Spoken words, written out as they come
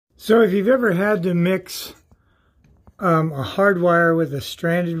So if you've ever had to mix a hard wire with a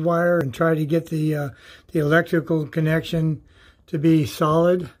stranded wire and try to get the electrical connection to be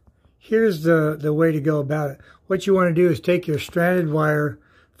solid, here's the way to go about it. What you want to do is take your stranded wire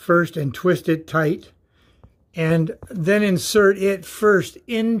first and twist it tight, and then insert it first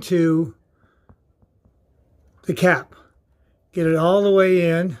into the cap. Get it all the way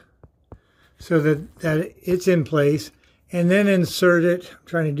in so that it's in place, and then insert it. I'm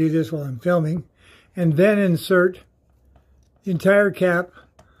trying to do this while I'm filming. And then insert the entire cap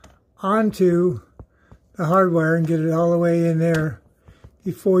onto the hard wire and get it all the way in there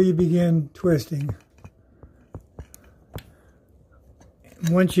before you begin twisting. And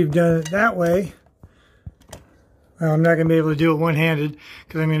once you've done it that way, well, I'm not going to be able to do it one-handed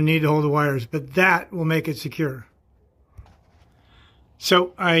because I'm going to need to hold the wires, but that will make it secure.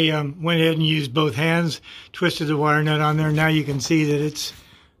 So I went ahead and used both hands, twisted the wire nut on there. Now you can see that it's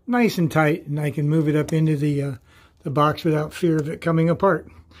nice and tight, and I can move it up into the box without fear of it coming apart.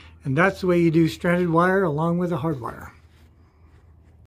 And that's the way you do stranded wire along with a hard wire.